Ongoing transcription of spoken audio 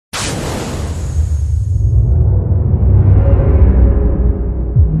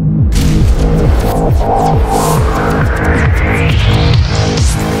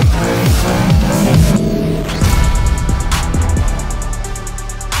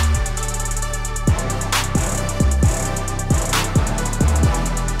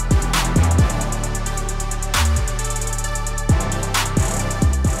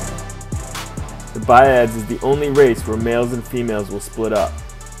Biads is the only race where males and females will split up.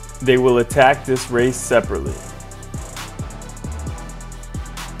 They will attack this race separately.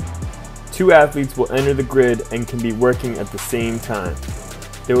 2 athletes will enter the grid and can be working at the same time.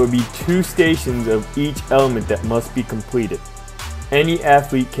 There will be 2 stations of each element that must be completed. Any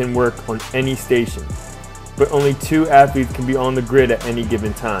athlete can work on any station, but only 2 athletes can be on the grid at any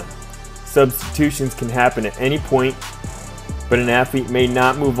given time. Substitutions can happen at any point, but an athlete may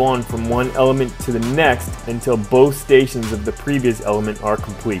not move on from one element to the next until both stations of the previous element are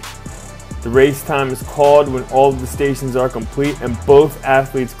complete. The race time is called when all of the stations are complete and both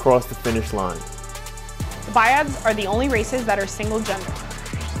athletes cross the finish line. The Biads are the only races that are single gender.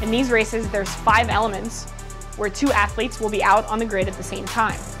 In these races, there's 5 elements where 2 athletes will be out on the grid at the same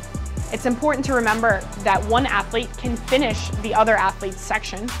time. It's important to remember that one athlete can finish the other athlete's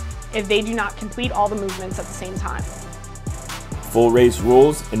section if they do not complete all the movements at the same time. Full race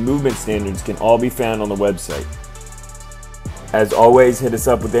rules and movement standards can all be found on the website. As always, hit us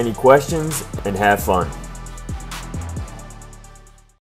up with any questions and have fun.